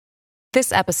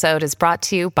This episode is brought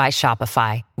to you by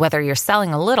Shopify. Whether you're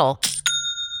selling a little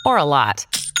or a lot,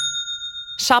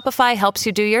 Shopify helps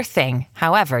you do your thing,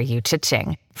 however you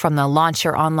cha-ching. From the launch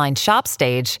your online shop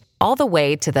stage, all the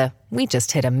way to the we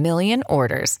just hit 1 million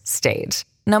orders stage.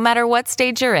 No matter what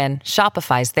stage you're in,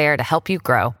 Shopify's there to help you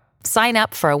grow. Sign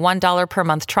up for a $1 per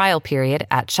month trial period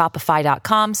at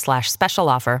shopify.com/special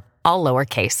offer, all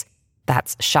lowercase.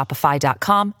 That's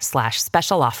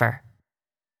shopify.com/special offer.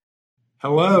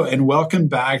 Hello, and welcome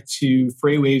back to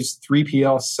FreightWaves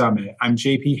 3PL Summit. I'm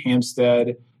JP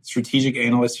Hampstead, strategic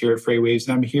analyst here at FreightWaves,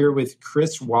 and I'm here with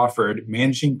Chris Wofford,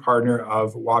 managing partner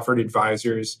of Wofford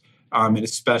Advisors, and a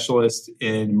specialist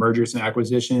in mergers and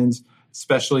acquisitions,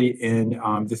 especially in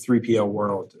the 3PL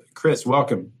world. Chris,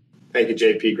 welcome. Thank you,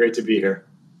 JP. Great to be here.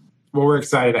 Well, we're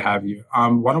excited to have you.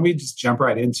 Why don't we just jump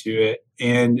right into it?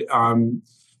 And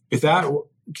with that,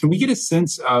 can we get a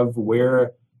sense of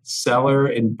where seller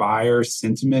and buyer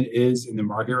sentiment is in the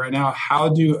market right now? How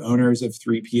do owners of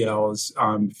 3PLs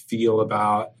feel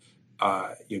about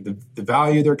the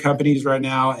value of their companies right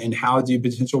now, and how do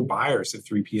potential buyers of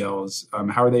 3PLs,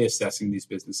 how are they assessing these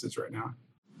businesses right now?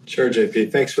 Sure,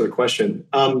 JP. Thanks for the question.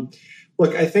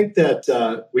 Look, I think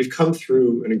that we've come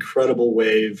through an incredible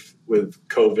wave with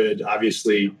COVID,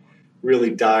 obviously really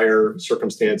dire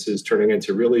circumstances turning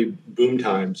into really boom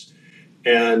times.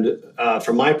 And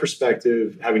from my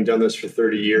perspective, having done this for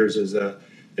 30 years as an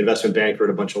investment banker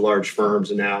at a bunch of large firms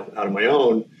and now out on my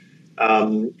own,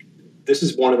 this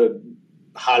is one of the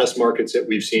hottest markets that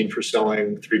we've seen for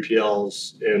selling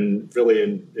 3PLs in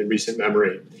recent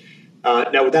memory.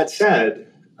 Now, with that said,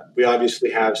 we obviously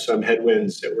have some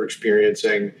headwinds that we're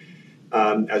experiencing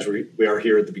as we are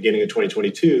here at the beginning of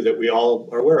 2022 that we all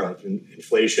are aware of.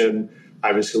 Inflation,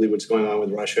 obviously what's going on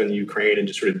with Russia and Ukraine, and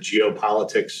just sort of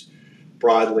geopolitics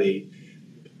broadly.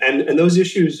 And those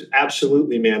issues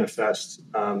absolutely manifest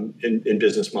in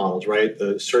business models, right?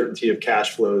 The certainty of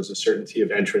cash flows, the certainty of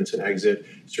entrance and exit,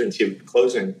 certainty of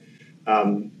closing,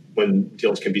 when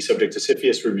deals can be subject to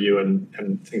CFIUS review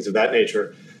and things of that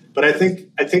nature. But I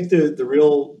think the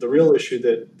real issue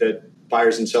that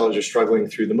buyers and sellers are struggling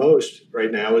through the most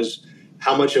right now is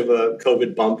how much of a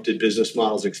COVID bump did business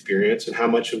models experience, and how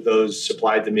much of those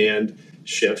supply-demand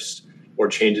shifts or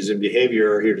changes in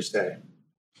behavior are here to stay.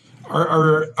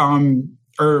 Are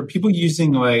people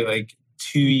using like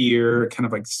 2-year kind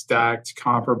of like stacked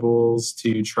comparables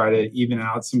to try to even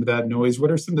out some of that noise?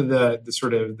 What are some of the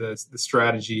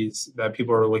strategies that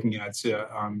people are looking at to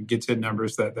get to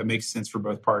numbers that make sense for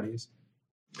both parties?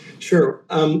 Sure.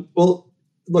 Well,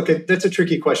 look, that's a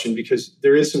tricky question because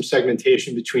there is some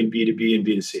segmentation between B2B and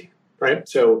B2C, right?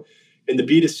 So in the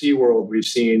B2C world, we've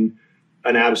seen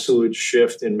an absolute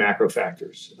shift in macro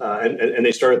factors, and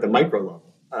they start at the micro level.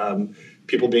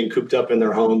 People being cooped up in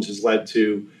their homes has led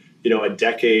to, a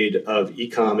decade of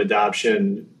e-com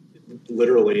adoption,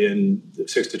 literally in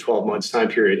 6 to 12 months time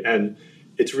period, and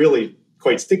it's really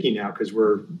quite sticky now because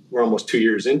we're almost 2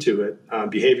 years into it,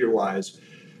 behavior-wise.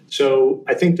 So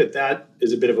I think that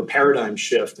is a bit of a paradigm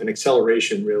shift, an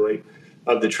acceleration, really,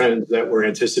 of the trends that were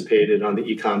anticipated on the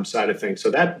e-com side of things.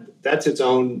 So that's its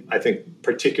own, I think,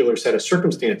 particular set of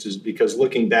circumstances, because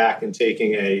looking back and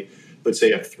taking let's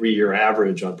say a 3-year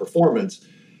average on performance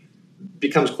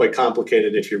becomes quite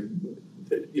complicated if you're,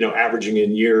 averaging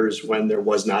in years when there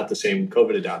was not the same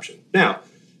COVID adoption. Now,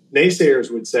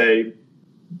 naysayers would say,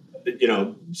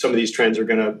 some of these trends are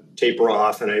going to taper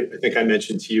off. And I think I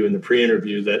mentioned to you in the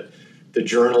pre-interview that the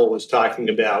Journal was talking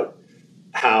about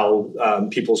how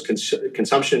people's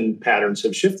consumption patterns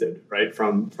have shifted, right,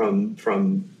 from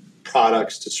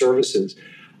products to services.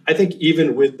 I think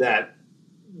even with that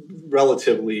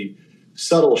relatively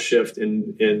subtle shift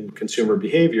in consumer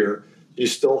behavior, you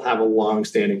still have a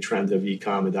long-standing trend of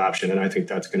e-com adoption, and I think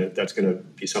that's going to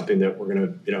be something that we're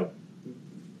going to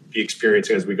be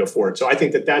experiencing as we go forward. So I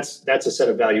think that's a set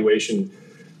of valuation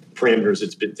parameters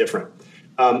that's a bit different.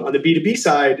 On the B2B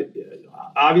side,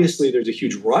 obviously there's a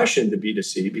huge rush into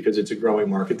B2C because it's a growing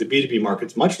market. The B2B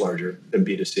market's much larger than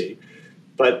B2C.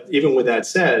 But even with that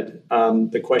said,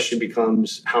 the question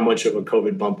becomes how much of a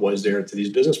COVID bump was there to these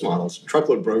business models?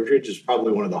 Truckload brokerage is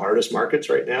probably one of the hardest markets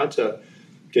right now to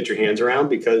get your hands around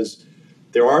because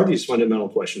there are these fundamental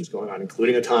questions going on,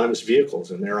 including autonomous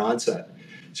vehicles and their onset.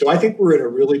 So I think we're in a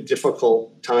really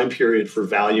difficult time period for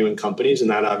valuing companies, and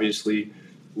that obviously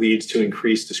leads to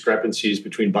increased discrepancies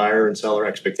between buyer and seller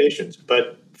expectations.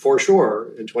 But for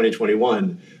sure, in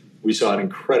 2021, we saw an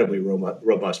incredibly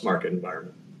robust market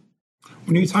environment.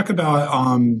 When you talk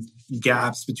about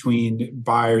gaps between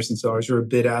buyers and sellers or a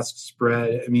bid-ask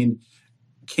spread, I mean,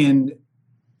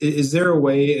 is there a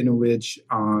way in which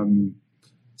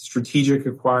strategic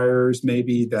acquirers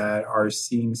maybe that are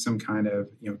seeing some kind of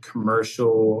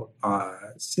commercial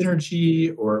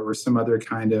synergy or some other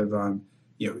kind of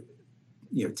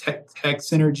tech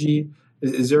synergy?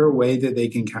 Is there a way that they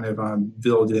can kind of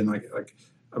build in like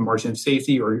a margin of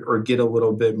safety or get a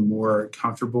little bit more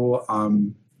comfortable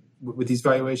with these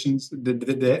valuations? Do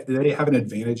they have an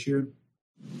advantage here?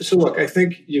 So look, I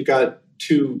think you've got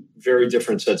two very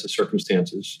different sets of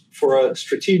circumstances. For a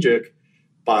strategic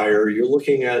buyer, you're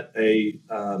looking at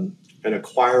an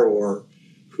acquirer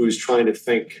who's trying to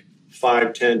think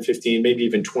 5, 10, 15, maybe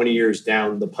even 20 years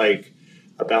down the pike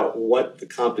about what the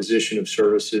composition of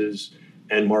services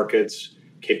and markets,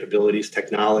 capabilities,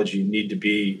 technology need to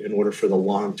be in order for the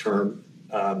long-term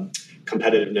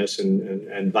competitiveness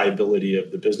and viability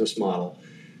of the business model.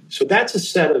 So that's a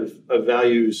set of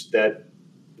values that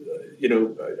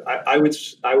I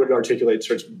would articulate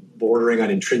sort of bordering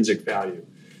on intrinsic value.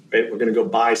 Right? We're going to go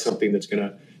buy something that's going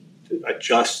to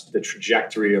adjust the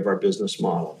trajectory of our business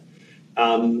model.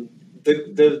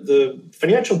 The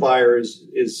financial buyer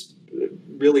is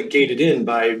really gated in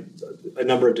by a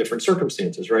number of different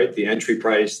circumstances, right? The entry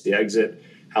price, the exit,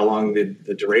 how long the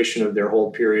duration of their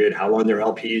hold period, how long their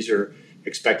LPs are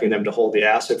expecting them to hold the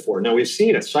asset for. Now, we've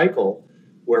seen a cycle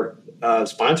where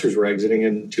sponsors were exiting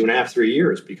in 2.5, 3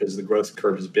 years because the growth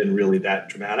curve has been really that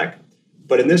dramatic.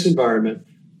 But in this environment,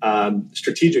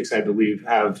 strategics, I believe,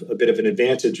 have a bit of an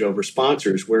advantage over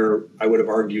sponsors, where I would have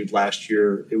argued last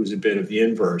year it was a bit of the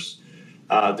inverse.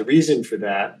 The reason for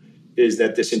that is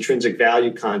that this intrinsic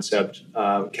value concept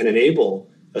can enable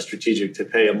a strategic to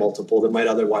pay a multiple that might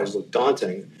otherwise look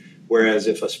daunting. Whereas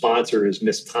if a sponsor is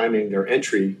mistiming their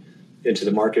entry into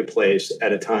the marketplace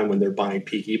at a time when they're buying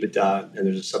peak EBITDA and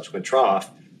there's a subsequent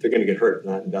trough, they're going to get hurt in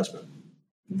that investment.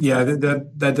 Yeah,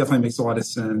 that definitely makes a lot of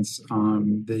sense.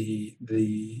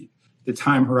 The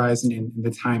time horizon and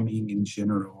the timing in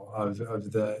general of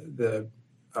the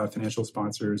financial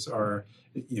sponsors are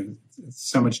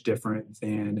so much different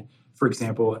than, for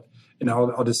example, and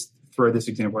I'll just throw this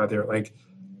example out there, like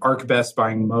ArcBest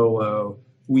buying Molo.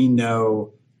 We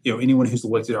know anyone who's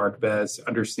looked at ArcBest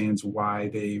understands why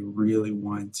they really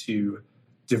want to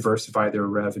diversify their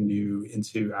revenue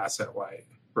into asset light,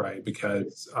 right?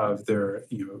 Because of their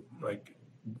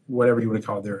whatever you want to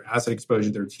call it, their asset exposure,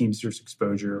 their Teamsters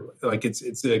exposure. Like it's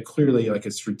clearly like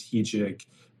a strategic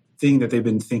thing that they've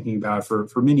been thinking about for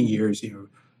many years. You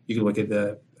can look at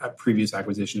the previous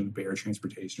acquisition of Bear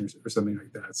Transportation or something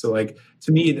like that. So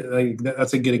to me,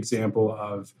 that's a good example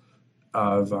of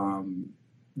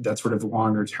that sort of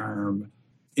longer term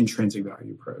intrinsic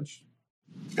value approach.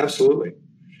 Absolutely.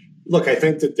 Look, I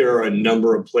think that there are a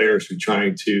number of players who are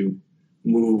trying to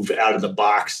move out of the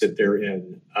box that they're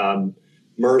in.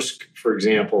 Maersk, for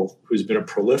example, who's been a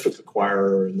prolific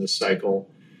acquirer in this cycle,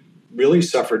 really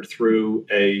suffered through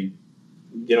a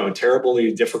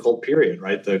terribly difficult period,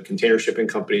 right? The container shipping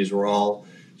companies were all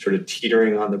sort of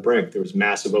teetering on the brink. There was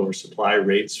massive oversupply,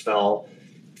 rates fell,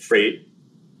 freight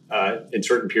in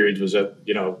certain periods was at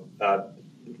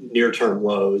near-term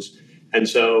lows. And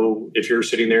so if you're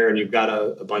sitting there and you've got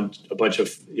a bunch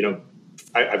of,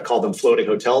 I've called them floating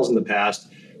hotels in the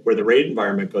past, where the rate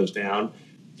environment goes down,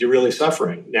 you're really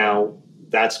suffering. Now,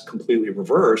 that's completely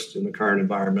reversed in the current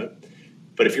environment.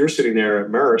 But if you're sitting there at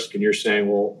Maersk and you're saying,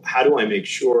 well, how do I make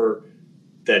sure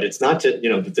that it's not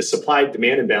that the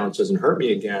supply-demand imbalance doesn't hurt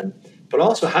me again, but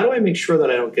also how do I make sure that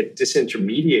I don't get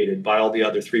disintermediated by all the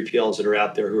other 3PLs that are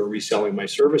out there who are reselling my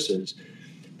services?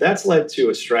 That's led to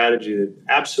a strategy that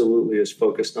absolutely is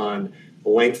focused on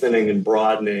lengthening and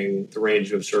broadening the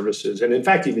range of services. And in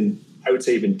fact, I would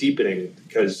say even deepening,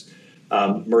 because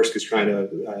Maersk is trying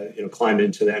to climb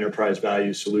into the enterprise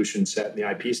value solution set in the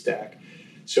IP stack.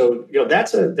 So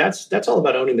that's all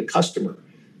about owning the customer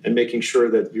and making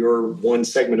sure that your one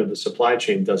segment of the supply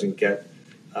chain doesn't get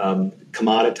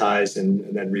commoditized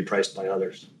and then repriced by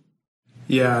others.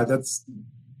 Yeah,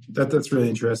 that's really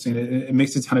interesting. It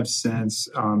makes a ton of sense,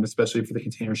 especially for the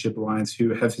container ship lines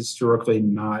who have historically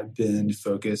not been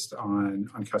focused on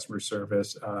customer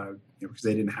service, because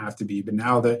they didn't have to be. But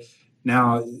now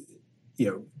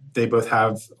they both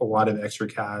have a lot of extra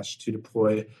cash to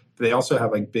deploy. But they also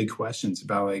have big questions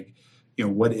about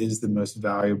what is the most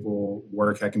valuable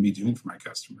work I can be doing for my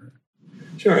customer.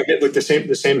 Sure, I get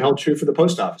the same held true for the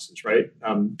post offices, right?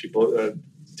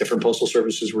 Different postal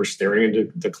services were staring into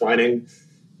declining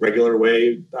regular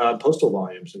way postal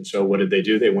volumes. And so what did they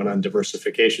do? They went on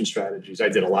diversification strategies. I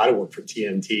did a lot of work for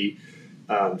TNT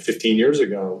 15 years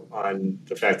ago on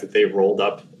the fact that they rolled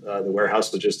up the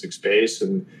warehouse logistics space,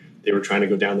 and they were trying to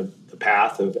go down the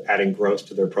path of adding growth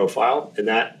to their profile. In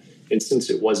that instance,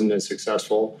 it wasn't as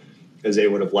successful as they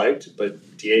would have liked, but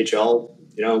DHL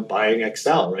buying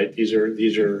Excel, right? These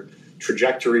are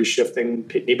trajectory shifting.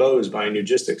 Pitney Bowes buying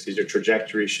Nugistics. These are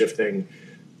trajectory shifting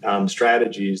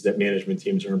strategies that management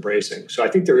teams are embracing. So I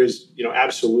think there is,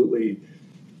 absolutely,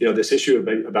 this issue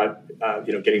about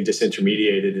getting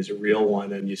disintermediated is a real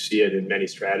one, and you see it in many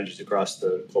strategies across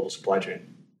the global supply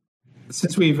chain.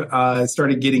 Since we've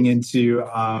started getting into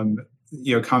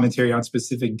commentary on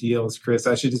specific deals, Chris,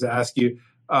 I should just ask you,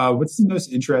 what's the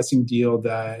most interesting deal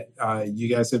that you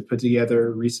guys have put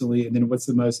together recently? And then what's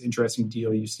the most interesting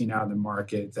deal you've seen out in the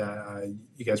market that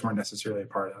you guys weren't necessarily a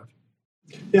part of?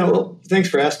 Yeah, well, thanks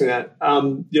for asking that.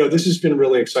 This has been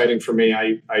really exciting for me.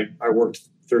 I worked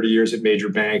 30 years at major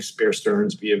banks, Bear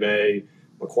Stearns, B of A,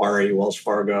 Macquarie, Wells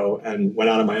Fargo, and went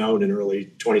out on my own in early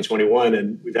 2021.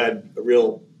 And we've had a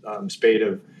real spate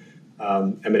of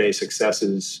M&A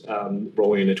successes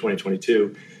rolling into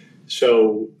 2022.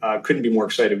 So couldn't be more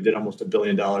excited. We did almost $1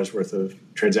 billion worth of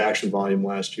transaction volume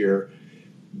last year.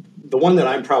 The one that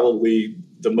I'm probably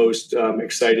the most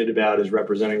excited about is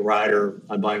representing Ryder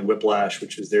on buying Whiplash,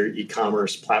 which is their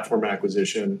e-commerce platform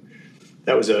acquisition.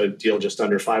 That was a deal just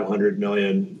under $500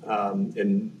 million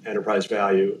in enterprise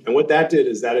value. And what that did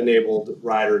is that enabled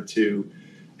Ryder to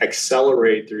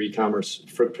accelerate their e-commerce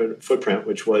footprint,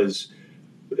 which was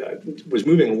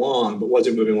moving along, but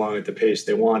wasn't moving along at the pace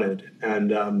they wanted.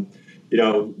 And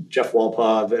Jeff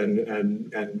Walpov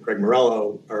and Greg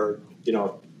Morello are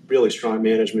really strong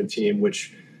management team,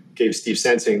 which gave Steve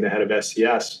Sensing, the head of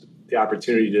SCS, the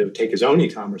opportunity to take his own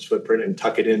e-commerce footprint and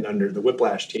tuck it in under the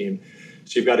Whiplash team.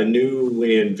 So you've got a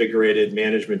newly invigorated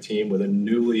management team with a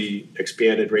newly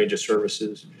expanded range of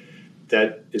services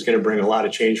that is going to bring a lot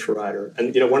of change for Ryder.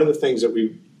 And one of the things that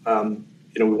we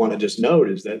want to just note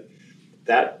is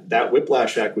that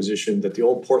Whiplash acquisition that the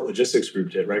old Port Logistics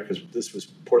Group did, right? Because this was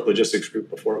Port Logistics Group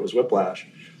before it was Whiplash,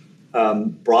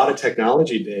 brought a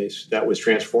technology base that was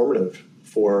transformative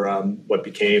for what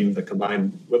became the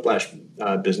combined Whiplash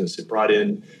business. It brought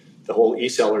in the whole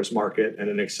e-sellers market and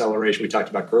an acceleration. We talked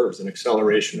about curves, an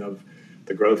acceleration of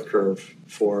the growth curve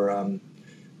for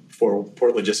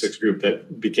Port Logistics Group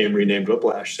that became renamed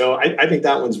Whiplash. So I think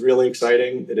that one's really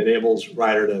exciting. It enables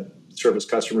Ryder to service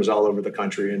customers all over the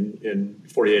country in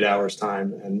 48 hours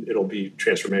time, and it'll be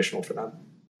transformational for them.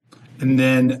 And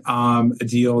then a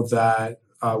deal that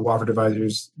Waford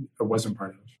Advisors wasn't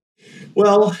part of.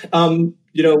 Well,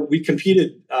 we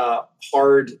competed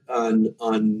hard on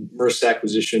Maersk's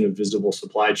acquisition of Visible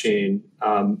Supply Chain.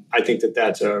 I think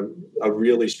that's a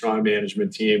really strong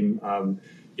management team.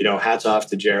 Hats off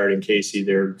to Jared and Casey.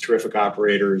 They're terrific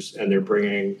operators, and they're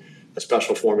bringing a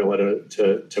special formula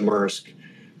to Maersk.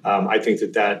 I think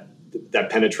that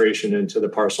penetration into the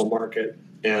parcel market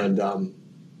and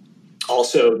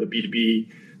also the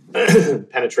B2B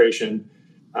penetration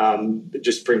it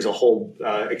just brings a whole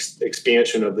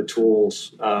expansion of the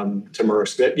tools to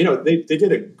Maersk. That they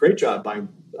did a great job buying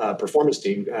Performance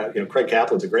Team. Craig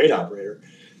Kaplan's a great operator,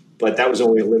 but that was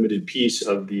only a limited piece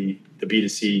of the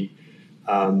B2C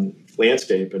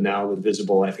landscape. And now with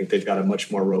Visible, I think they've got a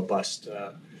much more robust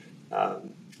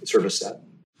service set.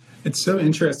 It's so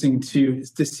interesting to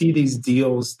see these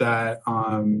deals that,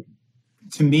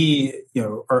 to me,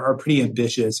 are pretty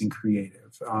ambitious and creative.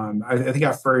 I think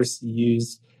I first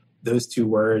used those two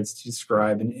words to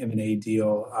describe an M&A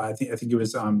deal. I think it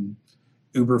was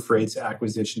Uber Freight's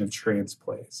acquisition of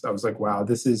Transplace. I was like, wow,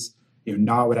 this is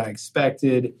not what I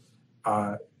expected.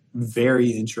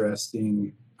 Very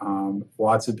interesting.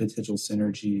 Lots of potential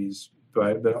synergies,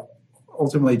 but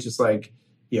ultimately, just like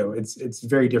it's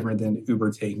very different than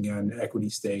Uber taking an equity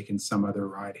stake in some other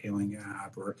ride-hailing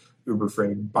app, or Uber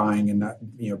Freight buying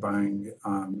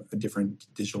a different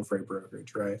digital freight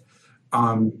brokerage, right?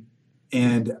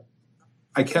 And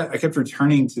I kept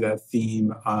returning to that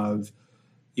theme of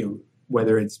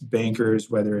whether it's bankers,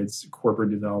 whether it's corporate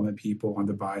development people on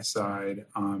the buy side,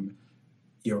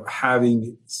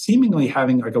 seemingly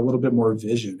having like a little bit more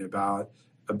vision about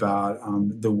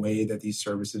the way that these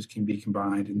services can be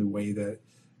combined and the way that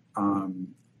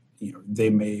they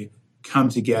may come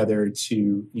together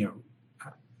to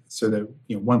so that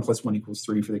 1 + 1 =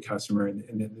 3 for the customer,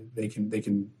 and they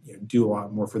can do a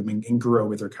lot more for them and grow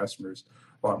with their customers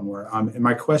a lot more. And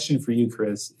my question for you,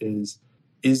 Chris, is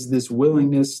this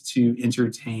willingness to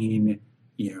entertain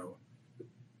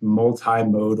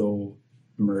multimodal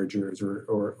mergers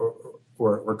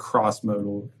or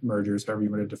cross-modal mergers, however you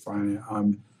want to define it,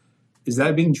 is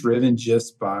that being driven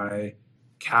just by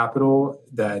capital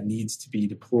that needs to be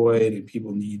deployed and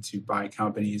people need to buy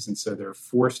companies and so they're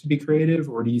forced to be creative?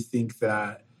 Or do you think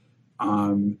that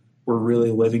we're really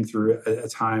living through a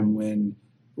time when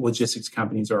logistics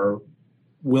companies are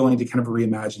willing to kind of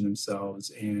reimagine themselves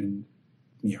and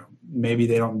maybe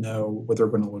they don't know what they're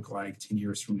going to look like 10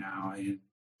 years from now. And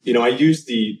I use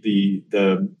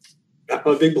I'm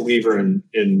a big believer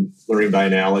in learning by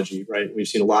analogy, right? We've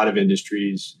seen a lot of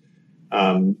industries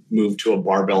move to a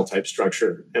barbell type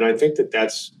structure. And I think that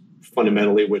that's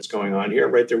fundamentally what's going on here,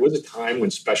 right? There was a time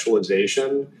when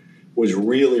specialization was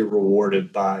really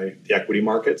rewarded by the equity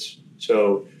markets.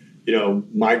 So,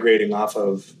 migrating off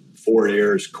of Forward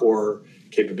Air's core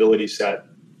capability set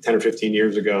 10 or 15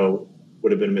 years ago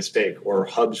would have been a mistake, or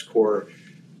Hub's core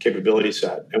capability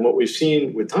set. And what we've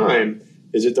seen with time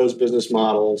is that those business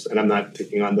models, and I'm not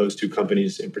picking on those two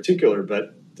companies in particular,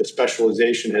 but the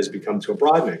specialization has become to a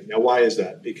broadening. Now, why is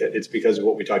that? Because of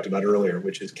what we talked about earlier,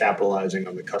 which is capitalizing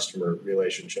on the customer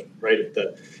relationship, right?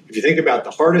 If you think about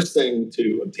the hardest thing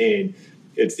to obtain,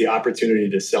 it's the opportunity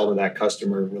to sell to that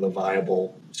customer with a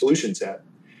viable solution set.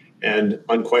 And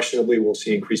unquestionably, we'll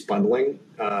see increased bundling.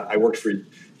 I worked for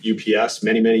UPS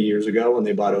many, many years ago when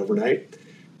they bought Overnight.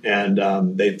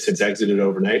 And they've since exited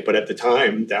Overnight. But at the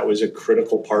time, that was a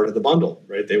critical part of the bundle,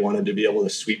 right? They wanted to be able to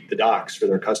sweep the docks for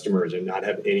their customers and not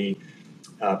have any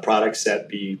product set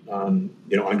be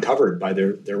uncovered by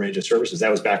their range of services.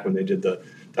 That was back when they did the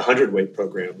 100-weight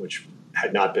program, which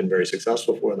had not been very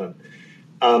successful for them.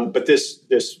 But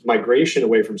this migration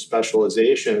away from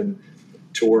specialization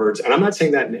towards, and I'm not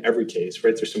saying that in every case,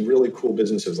 right? There's some really cool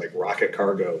businesses like Rocket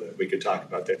Cargo that we could talk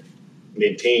about that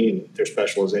maintain their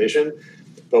specialization.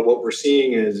 But what we're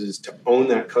seeing is to own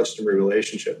that customer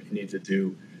relationship, you need to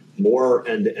do more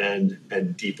end-to-end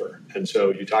and deeper. And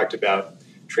so you talked about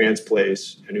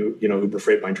Transplace and Uber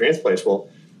Freight buying Transplace. Well,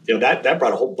 that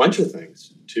brought a whole bunch of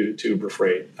things to Uber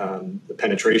Freight. The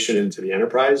penetration into the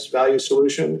enterprise value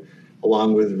solution,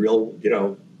 along with real,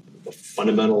 the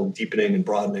fundamental deepening and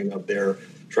broadening of their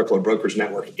truckload brokers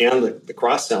network and the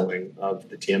cross-selling of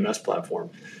the TMS platform.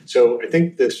 So I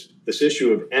think this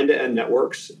issue of end-to-end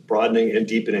networks, broadening and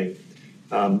deepening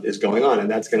is going on, and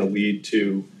that's going to lead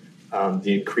to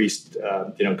the increased,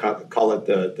 call it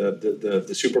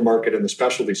the supermarket and the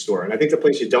specialty store. And I think the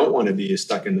place you don't want to be is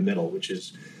stuck in the middle, which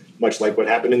is much like what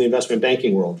happened in the investment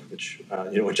banking world, which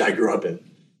I grew up in.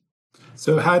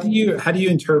 So how do you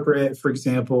interpret, for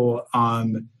example,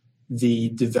 the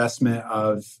divestment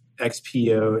of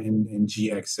XPO and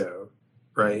GXO,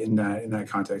 right? In that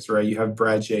context, right? You have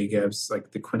Brad Jacobs,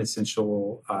 like the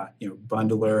quintessential,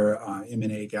 bundler,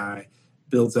 M&A guy,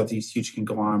 builds up these huge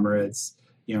conglomerates.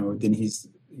 Then he's,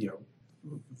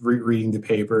 reading the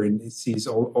paper and sees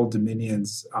Old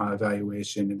Dominion's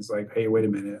valuation and is like, hey, wait a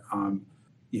minute,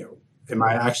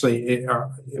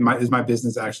 is my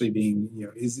business actually being,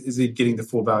 is it getting the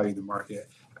full value of the market?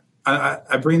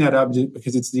 I bring that up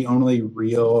because it's the only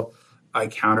real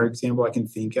counterexample I can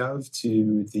think of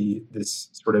to this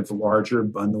sort of larger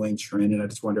bundling trend, and I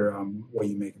just wonder what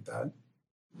you make of that.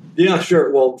 Yeah,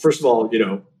 sure. Well, first of all,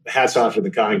 hats off to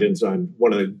the Congdons on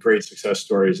one of the great success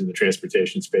stories in the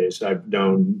transportation space. I've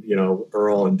known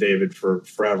Earl and David for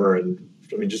forever, and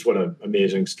I mean, just what an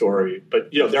amazing story.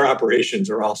 But their operations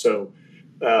are also,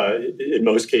 in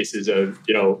most cases,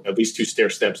 at least 2 stair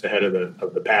steps ahead of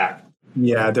the pack.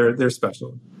 Yeah, they're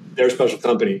special. They're a special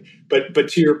company. But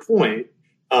to your point,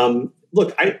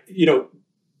 look,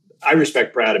 I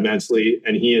respect Brad immensely,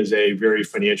 and he is a very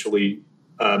financially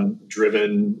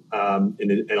driven,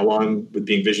 and along with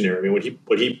being visionary. I mean,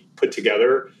 what he put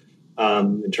together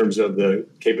in terms of the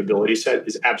capability set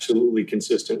is absolutely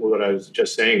consistent with what I was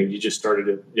just saying. He just started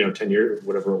it, 10 years,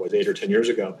 whatever it was, 8 or 10 years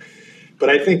ago. But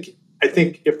I think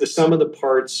if the sum of the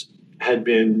parts had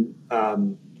been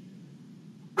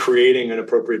creating an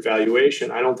appropriate valuation,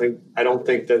 I don't think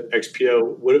that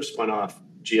XPO would have spun off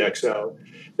GXO.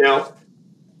 Now,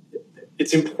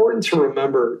 it's important to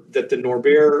remember that the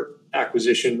Norbert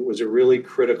acquisition was a really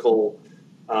critical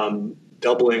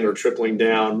doubling or tripling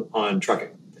down on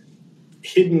trucking.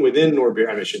 Hidden within Norbert,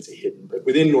 I shouldn't say hidden, but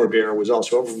within Norbert was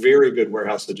also a very good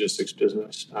warehouse logistics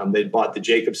business. They bought the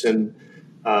Jacobson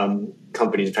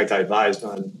companies. In fact, I advised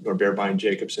on Norbert buying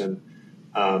Jacobson,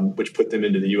 which put them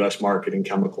into the U.S. market in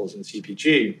chemicals and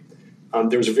CPG.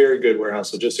 There was a very good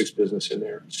warehouse logistics business in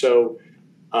there. So,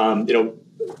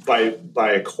 by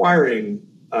acquiring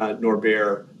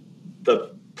Norbert,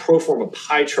 the pro forma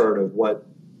pie chart of what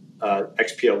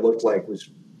XPO looked like was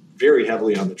very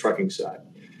heavily on the trucking side.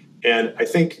 And I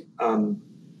think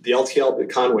the LTL,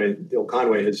 the old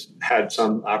Conway has had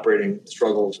some operating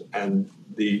struggles, and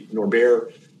the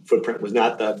Norbert footprint was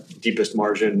not the deepest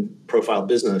margin profile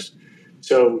business.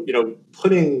 So,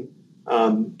 putting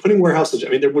warehouse,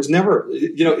 there was never,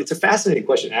 it's a fascinating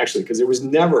question actually, because there was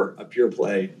never a pure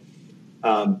play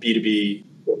B2B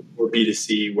or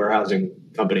B2C warehousing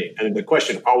company. And the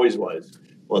question always was,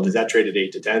 Well, does that trade at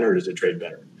 8 to 10 or does it trade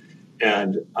better?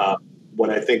 And what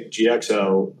I think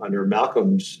GXO under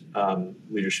Malcolm's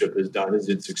leadership has done is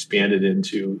it's expanded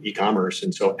into e-commerce,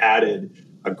 and so added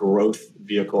a growth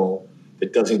vehicle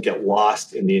that doesn't get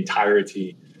lost in the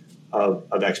entirety of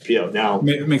XPO. Now,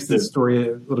 it makes the story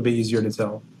a little bit easier to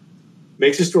tell.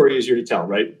 Makes the story easier to tell,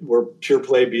 right? We're pure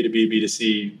play B2B,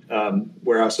 B2C,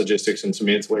 warehouse logistics and some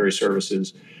ancillary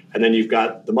services. And then you've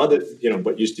got the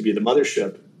what used to be the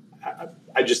mothership.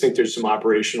 I just think there's some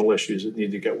operational issues that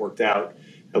need to get worked out,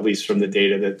 at least from the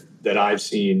data that I've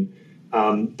seen.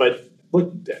 But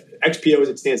look, XPO as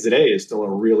it stands today is still a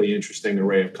really interesting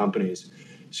array of companies.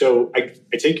 So I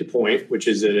take your point, which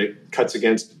is that it cuts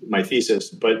against my thesis,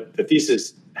 but the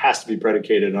thesis has to be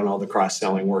predicated on all the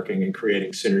cross-selling working and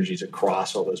creating synergies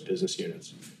across all those business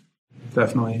units.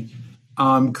 Definitely.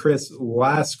 Chris,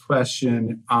 last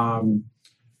question.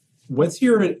 What's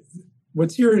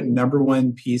your number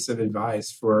one piece of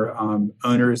advice for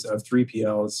owners of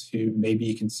 3PLs who may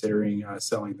be considering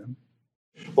selling them?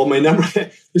 Well,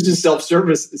 this is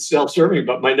self-serving,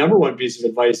 but my number one piece of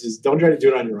advice is don't try to do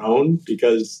it on your own,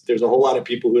 because there's a whole lot of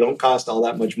people who don't cost all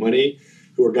that much money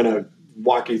who are going to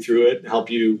walk you through it and help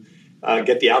you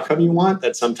get the outcome you want.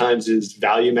 That sometimes is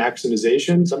value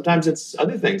maximization. Sometimes it's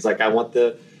other things, like I want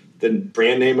the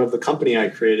brand name of the company I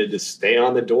created to stay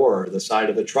on the door or the side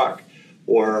of the truck.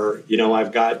 Or,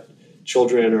 I've got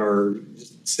children or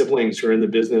siblings who are in the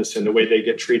business, and the way they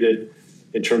get treated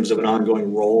in terms of an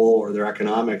ongoing role or their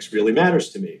economics really matters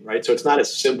to me, right? So it's not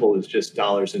as simple as just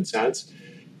dollars and cents.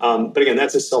 But again,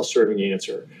 that's a self-serving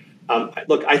answer.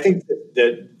 Look, I think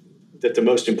that the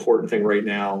most important thing right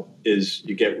now is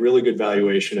you get really good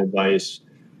valuation advice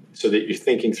so that you're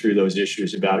thinking through those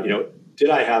issues about, did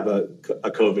I have a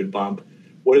COVID bump?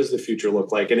 What does the future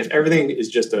look like? And if everything is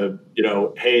just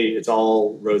hey, it's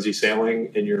all rosy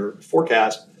sailing in your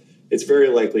forecast, it's very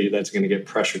likely that's going to get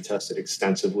pressure tested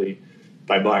extensively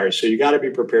by buyers. So you got to be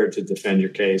prepared to defend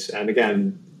your case. And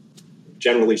again,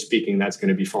 generally speaking, that's going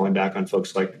to be falling back on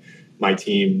folks like my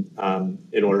team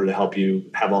in order to help you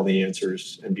have all the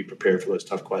answers and be prepared for those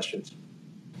tough questions.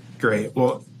 Great.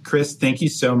 Well, Chris, thank you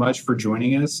so much for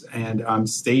joining us, and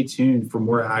stay tuned for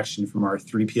more action from our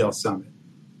 3PL Summit.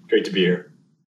 Great to be here.